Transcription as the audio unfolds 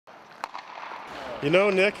You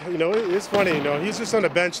know, Nick, it's funny, he's just on the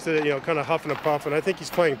bench to, kind of huffing and puffing. I think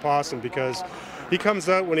he's playing possum because he comes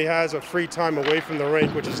out when he has a free time away from the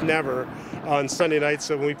rink, which is never on Sunday nights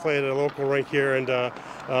when we play at a local rink here. And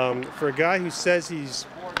for a guy who says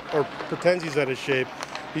or pretends he's out of shape,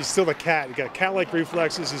 he's still a cat. He's got cat-like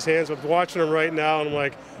reflexes, his hands. I'm watching him right now, and I'm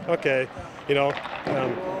like, okay,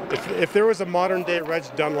 if there was a modern-day Reg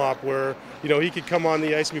Dunlop where, he could come on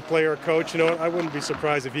the ice and be player or coach, I wouldn't be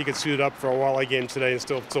surprised if he could suit up for a walleye game today and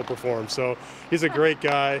still perform. So he's a great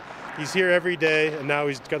guy. He's here every day, and now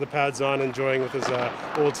he's got the pads on, enjoying with his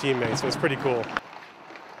old teammates. So it's pretty cool.